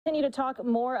Continue to talk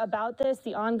more about this,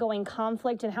 the ongoing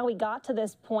conflict, and how we got to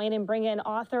this point, and bring in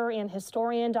author and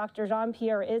historian Dr.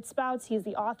 Jean-Pierre Isbouts. He's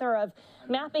the author of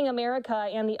Mapping America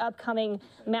and the upcoming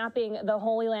Mapping the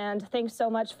Holy Land. Thanks so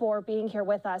much for being here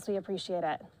with us. We appreciate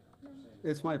it.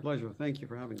 It's my pleasure. Thank you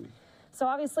for having me. So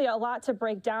obviously a lot to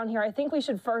break down here. I think we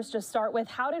should first just start with,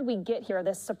 how did we get here?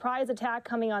 This surprise attack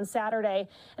coming on Saturday,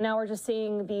 and now we're just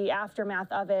seeing the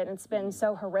aftermath of it. And it's been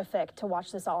so horrific to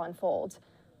watch this all unfold.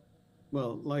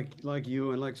 Well, like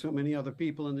you and like so many other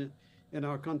people in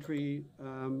our country,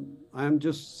 I'm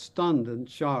just stunned and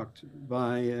shocked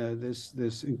by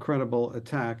this incredible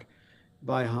attack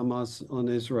by Hamas on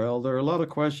Israel. There are a lot of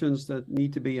questions that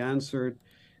need to be answered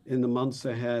in the months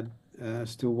ahead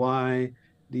as to why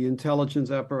the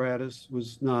intelligence apparatus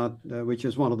was not, which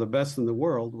is one of the best in the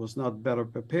world, was not better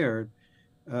prepared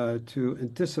to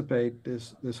anticipate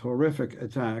this horrific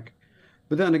attack.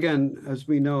 But then again, as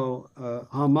we know,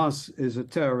 Hamas is a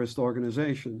terrorist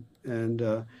organization,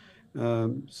 and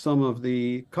some of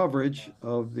the coverage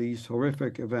of these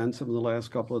horrific events over the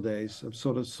last couple of days have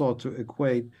sort of sought to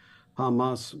equate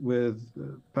Hamas with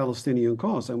Palestinian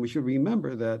cause. And we should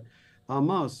remember that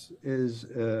Hamas is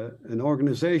an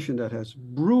organization that has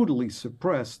brutally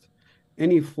suppressed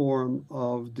any form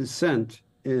of dissent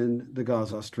in the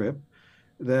Gaza Strip,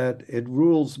 that it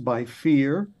rules by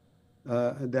fear,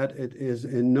 that it is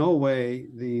in no way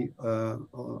the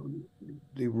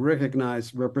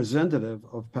recognized representative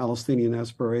of Palestinian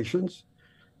aspirations.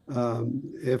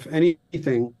 If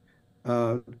anything,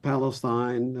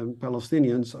 Palestine and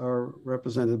Palestinians are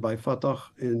represented by Fatah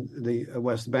in the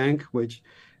West Bank, which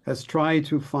has tried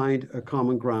to find a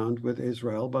common ground with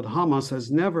Israel, but Hamas has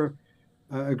never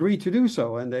agreed to do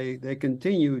so, and they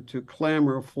continue to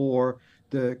clamor for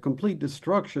the complete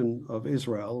destruction of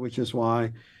Israel, which is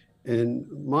why, in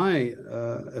my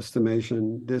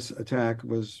estimation, this attack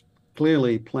was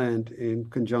clearly planned in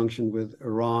conjunction with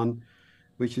Iran,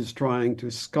 which is trying to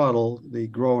scuttle the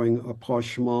growing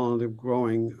rapprochement, the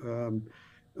growing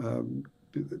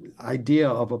idea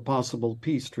of a possible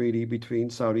peace treaty between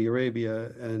Saudi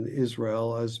Arabia and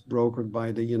Israel as brokered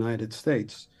by the United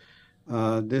States.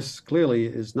 This clearly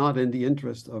is not in the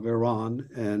interest of Iran,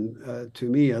 and to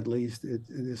me at least, it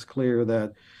is clear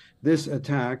that this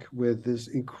attack, with this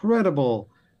incredible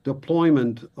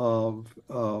deployment of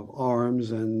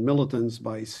arms and militants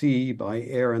by sea, by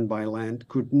air, and by land,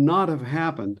 could not have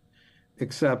happened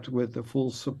except with the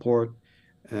full support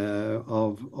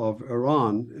of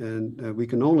Iran. And we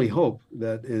can only hope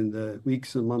that in the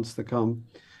weeks and months to come,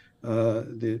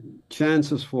 the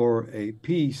chances for a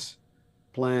peace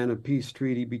plan, a peace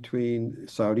treaty between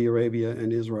Saudi Arabia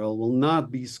and Israel will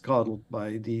not be scuttled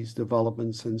by these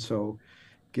developments, and so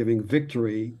giving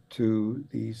victory to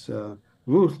these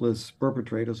ruthless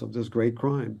perpetrators of this great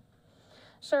crime.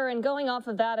 Sure, and going off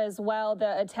of that as well,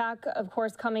 the attack, of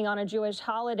course, coming on a Jewish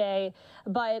holiday,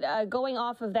 but going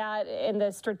off of that in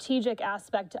the strategic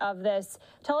aspect of this,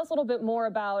 tell us a little bit more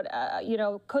about,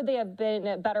 could they have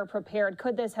been better prepared?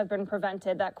 Could this have been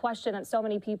prevented? That question that so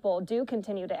many people do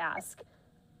continue to ask.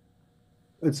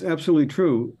 It's absolutely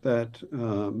true that,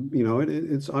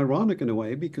 it's ironic in a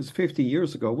way, because 50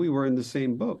 years ago, we were in the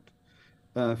same boat.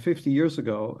 50 years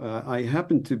ago, I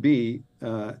happened to be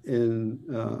in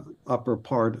upper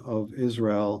part of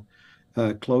Israel,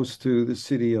 close to the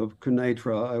city of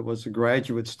Quneitra. I was a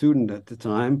graduate student at the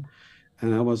time,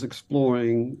 and I was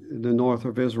exploring the north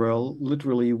of Israel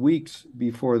literally weeks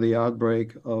before the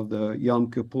outbreak of the Yom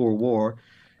Kippur War.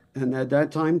 And at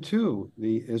that time, too,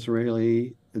 the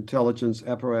Israeli intelligence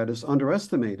apparatus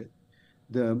underestimated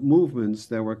the movements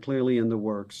that were clearly in the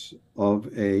works of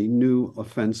a new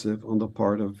offensive on the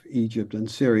part of Egypt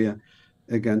and Syria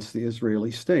against the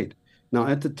Israeli state. Now,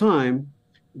 at the time,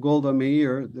 Golda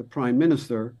Meir, the prime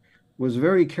minister, was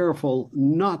very careful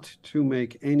not to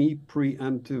make any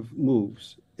preemptive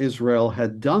moves. Israel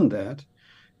had done that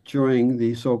during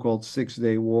the so-called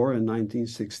Six-Day War in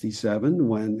 1967,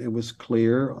 when it was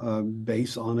clear,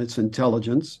 based on its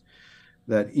intelligence,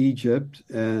 that Egypt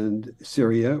and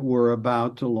Syria were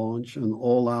about to launch an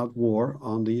all-out war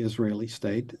on the Israeli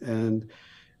state. And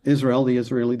Israel, the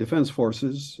Israeli Defense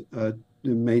Forces,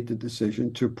 made the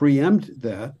decision to preempt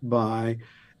that by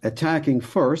attacking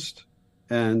first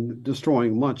and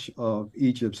destroying much of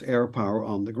Egypt's air power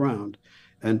on the ground.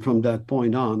 And from that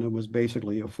point on, it was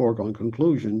basically a foregone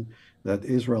conclusion that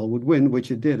Israel would win, which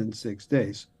it did in 6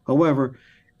 days. However,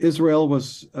 Israel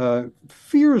was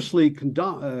fiercely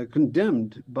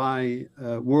condemned by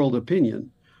world opinion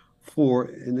for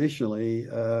initially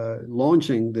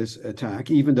launching this attack,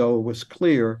 even though it was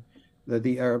clear that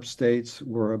the Arab states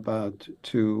were about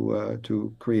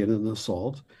to create an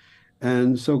assault.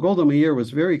 And so Golda Meir was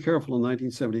very careful in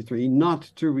 1973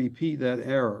 not to repeat that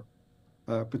error,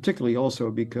 particularly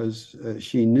also because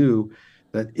she knew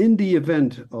that in the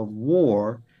event of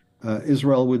war,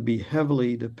 Israel would be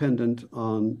heavily dependent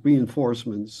on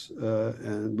reinforcements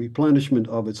and replenishment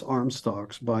of its arms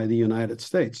stocks by the United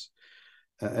States.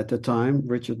 At the time,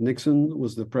 Richard Nixon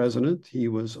was the president. He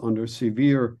was under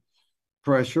severe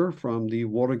pressure from the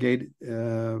Watergate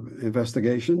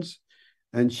investigations.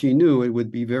 And she knew it would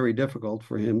be very difficult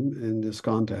for him in this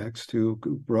context to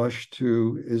rush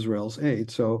to Israel's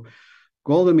aid. So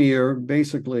Golda Meir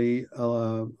basically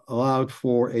allowed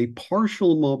for a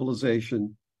partial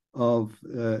mobilization of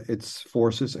its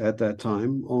forces at that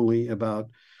time, only about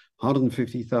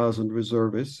 150,000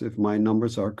 reservists, if my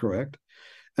numbers are correct.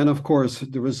 And of course,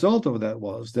 the result of that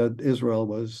was that Israel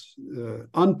was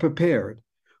unprepared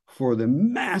for the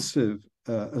massive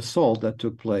assault that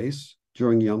took place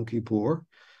during Yom Kippur,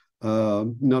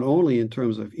 not only in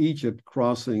terms of Egypt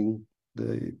crossing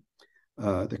the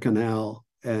canal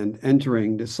and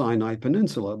entering the Sinai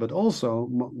Peninsula, but also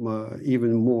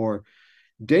even more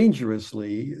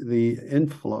dangerously, the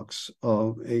influx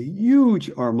of a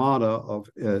huge armada of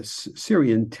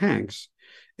Syrian tanks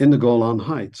in the Golan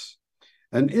Heights.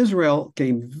 And Israel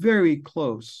came very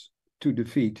close to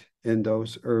defeat in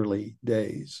those early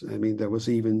days. I mean, there was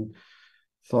even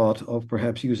thought of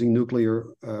perhaps using nuclear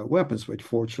weapons, which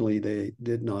fortunately they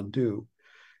did not do.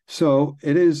 So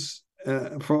it is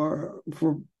for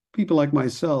people like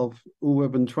myself who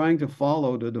have been trying to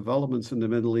follow the developments in the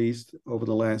Middle East over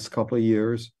the last couple of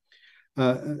years,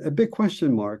 a big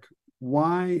question mark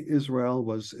why Israel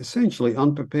was essentially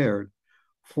unprepared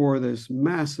for this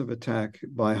massive attack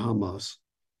by Hamas,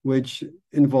 which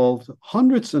involved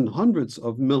hundreds and hundreds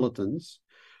of militants,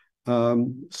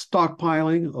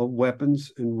 stockpiling of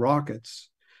weapons and rockets,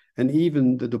 and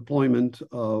even the deployment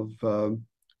of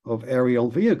aerial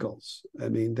vehicles. I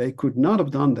mean, they could not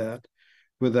have done that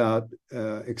without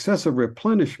excessive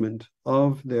replenishment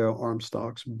of their arms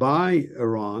stocks by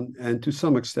Iran and to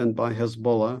some extent by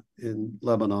Hezbollah in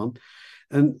Lebanon.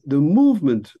 And the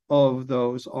movement of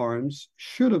those arms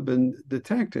should have been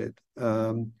detected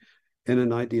in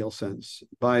an ideal sense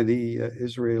by the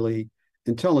Israeli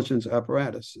intelligence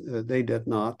apparatus. They did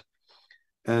not.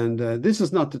 And this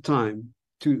is not the time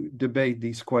to debate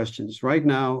these questions. Right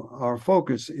now, our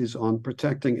focus is on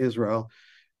protecting Israel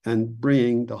and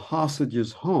bringing the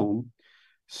hostages home.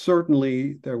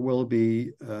 Certainly, there will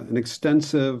be an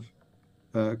extensive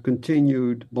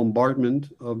continued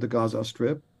bombardment of the Gaza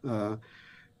Strip.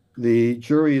 The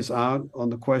jury is out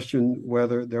on the question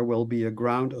whether there will be a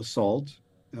ground assault.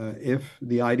 If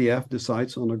the IDF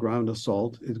decides on a ground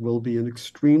assault, it will be an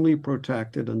extremely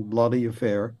protracted and bloody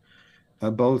affair,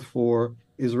 both for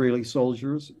Israeli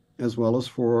soldiers as well as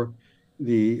for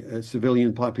the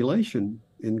civilian population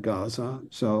in Gaza.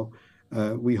 So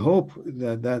we hope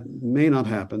that that may not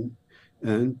happen.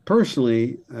 And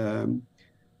personally,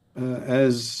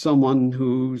 as someone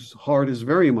whose heart is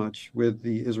very much with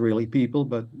the Israeli people,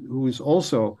 but who is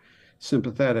also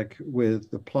sympathetic with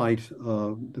the plight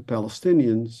of the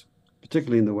Palestinians,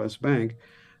 particularly in the West Bank,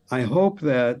 I hope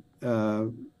that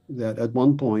that at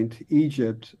one point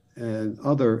Egypt and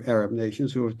other Arab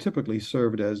nations who have typically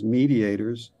served as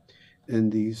mediators in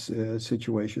these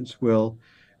situations will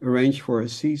arrange for a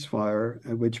ceasefire,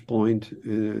 at which point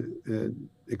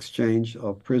exchange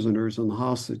of prisoners and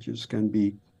hostages can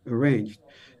be arranged.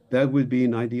 That would be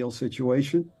an ideal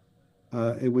situation.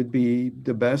 It would be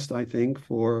the best, I think,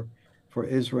 for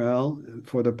Israel,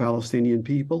 for the Palestinian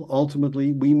people.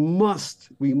 Ultimately, we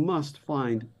must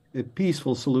find a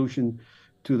peaceful solution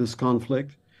to this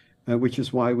conflict, which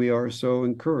is why we are so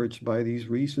encouraged by these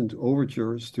recent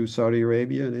overtures to Saudi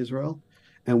Arabia and Israel.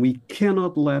 And we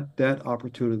cannot let that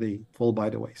opportunity fall by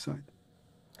the wayside.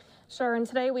 Sure. And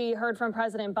today we heard from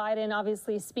President Biden,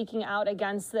 obviously speaking out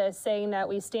against this, saying that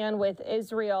we stand with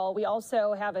Israel. We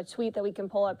also have a tweet that we can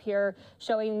pull up here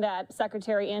showing that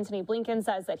Secretary Antony Blinken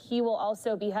says that he will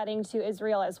also be heading to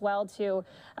Israel as well to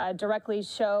directly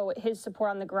show his support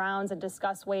on the grounds and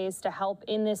discuss ways to help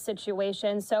in this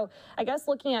situation. So I guess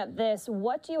looking at this,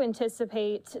 what do you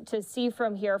anticipate to see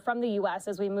from here, from the U.S.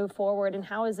 as we move forward, and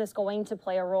how is this going to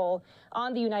play a role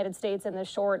on the United States in the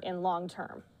short and long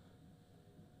term?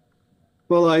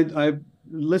 Well, I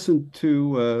listened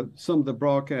to some of the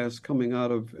broadcasts coming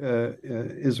out of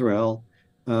Israel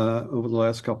over the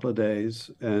last couple of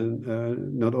days, and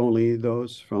not only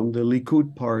those from the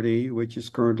Likud party, which is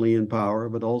currently in power,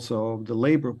 but also the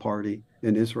Labor Party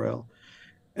in Israel.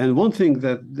 And one thing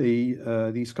that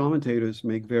these commentators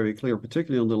make very clear,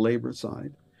 particularly on the labor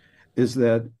side, is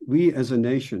that we as a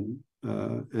nation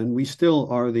and we still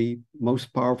are the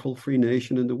most powerful free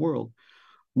nation in the world,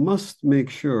 must make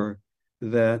sure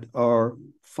that our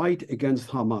fight against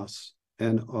Hamas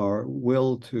and our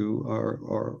will to,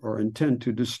 our intent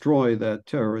to destroy that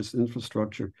terrorist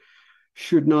infrastructure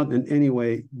should not in any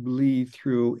way bleed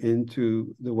through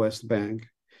into the West Bank.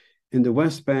 In the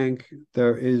West Bank,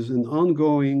 there is an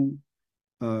ongoing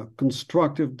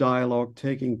constructive dialogue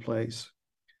taking place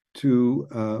to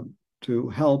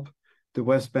help the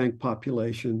West Bank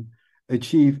population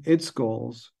achieve its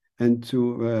goals and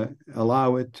to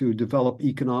allow it to develop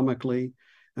economically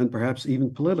and perhaps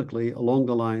even politically along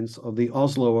the lines of the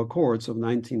Oslo Accords of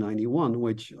 1991,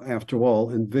 which, after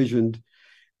all, envisioned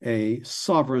a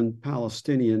sovereign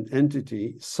Palestinian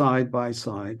entity side by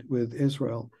side with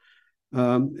Israel.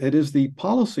 It is the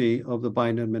policy of the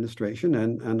Biden administration,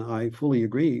 and I fully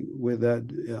agree with that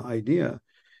idea,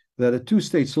 that a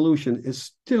two-state solution is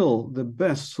still the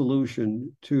best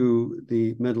solution to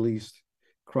the Middle East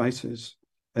crisis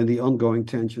and the ongoing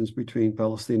tensions between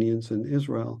Palestinians and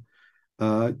Israel.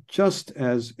 Just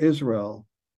as Israel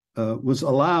was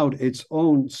allowed its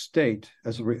own state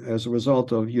as a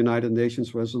result of United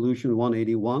Nations Resolution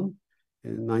 181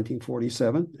 in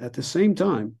 1947, at the same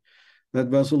time, that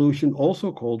resolution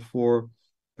also called for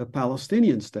a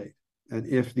Palestinian state. And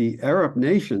if the Arab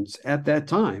nations at that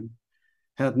time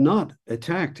had not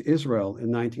attacked Israel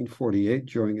in 1948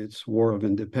 during its War of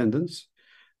Independence,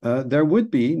 there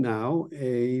would be now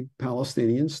a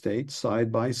Palestinian state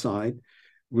side by side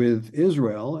with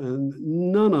Israel, and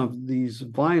none of these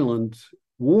violent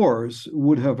wars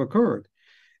would have occurred.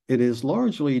 It is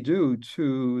largely due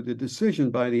to the decision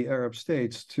by the Arab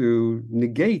states to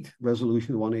negate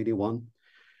Resolution 181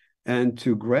 and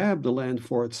to grab the land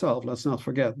for itself. Let's not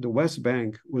forget, the West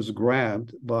Bank was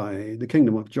grabbed by the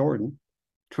Kingdom of Jordan,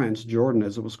 Transjordan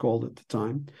as it was called at the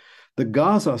time. The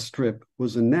Gaza Strip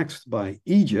was annexed by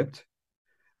Egypt,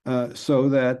 so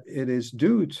that it is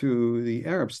due to the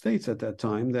Arab states at that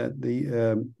time that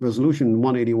the Resolution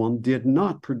 181 did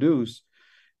not produce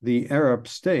the Arab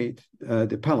state,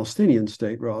 the Palestinian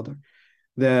state rather,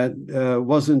 that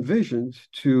was envisioned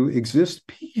to exist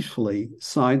peacefully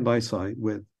side by side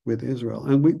with Israel.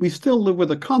 And we still live with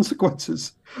the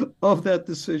consequences of that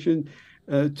decision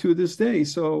to this day.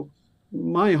 So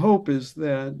my hope is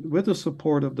that with the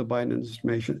support of the Biden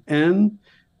administration and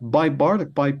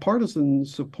bipartisan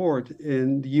support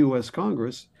in the U.S.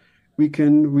 Congress, we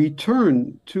can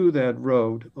return to that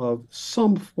road of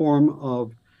some form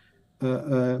of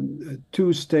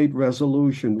two-state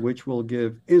resolution, which will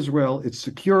give Israel its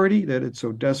security that it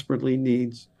so desperately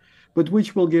needs, but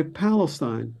which will give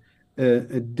Palestine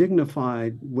a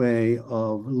dignified way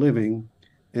of living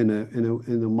in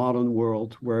a modern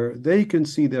world where they can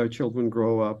see their children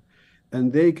grow up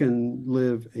and they can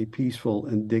live a peaceful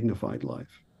and dignified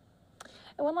life.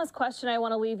 And one last question I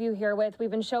want to leave you here with.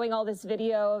 We've been showing all this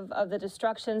video of the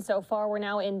destruction so far. We're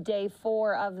now in day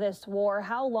 4 of this war.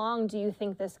 How long do you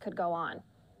think this could go on?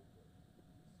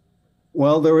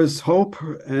 Well, there is hope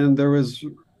and there is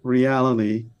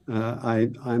reality.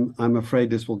 I'm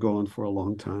afraid this will go on for a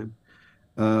long time.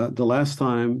 The last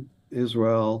time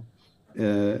Israel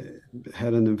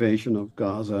had an invasion of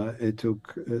Gaza, it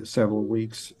took several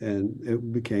weeks and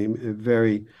it became a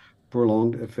very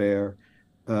prolonged affair.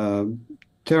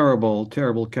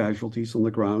 Terrible casualties on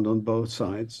the ground on both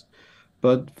sides.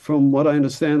 But from what I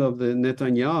understand of the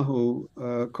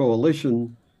Netanyahu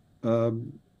coalition,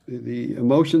 the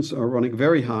emotions are running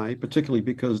very high, particularly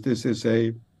because this is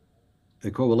a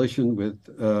coalition with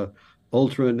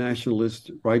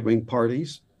ultra-nationalist right-wing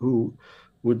parties who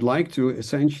would like to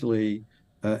essentially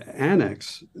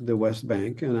annex the West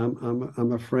Bank. And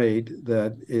I'm afraid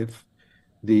that if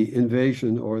the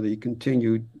invasion or the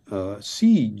continued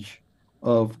siege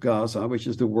of Gaza, which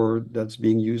is the word that's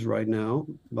being used right now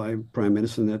by Prime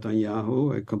Minister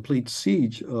Netanyahu, a complete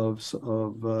siege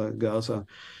of Gaza,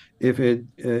 if it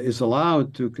is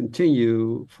allowed to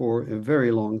continue for a very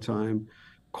long time,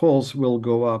 calls will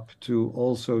go up to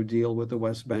also deal with the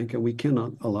West Bank, and we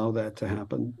cannot allow that to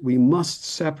happen. We must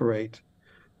separate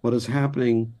what is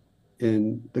happening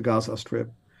in the Gaza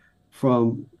Strip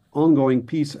from ongoing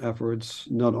peace efforts,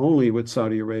 not only with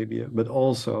Saudi Arabia, but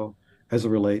also as it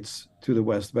relates to the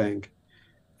West Bank.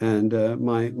 And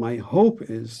my hope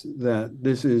is that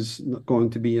this is going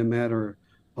to be a matter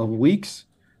of weeks,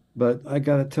 but I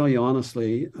got to tell you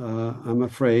honestly, I'm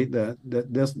afraid that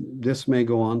this may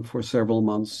go on for several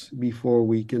months before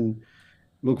we can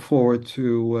look forward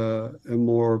to a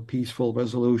more peaceful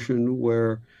resolution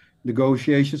where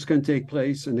negotiations can take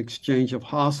place and exchange of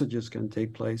hostages can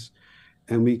take place,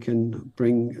 and we can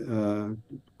bring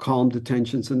calm the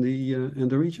tensions in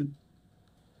the region.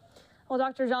 Well,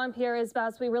 Dr. Jean-Pierre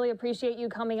Isbouts, we really appreciate you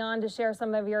coming on to share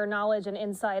some of your knowledge and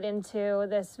insight into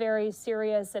this very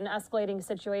serious and escalating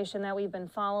situation that we've been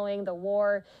following, the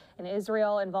war in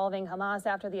Israel involving Hamas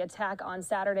after the attack on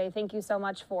Saturday. Thank you so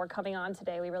much for coming on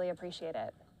today. We really appreciate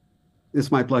it. It's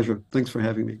my pleasure. Thanks for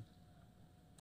having me.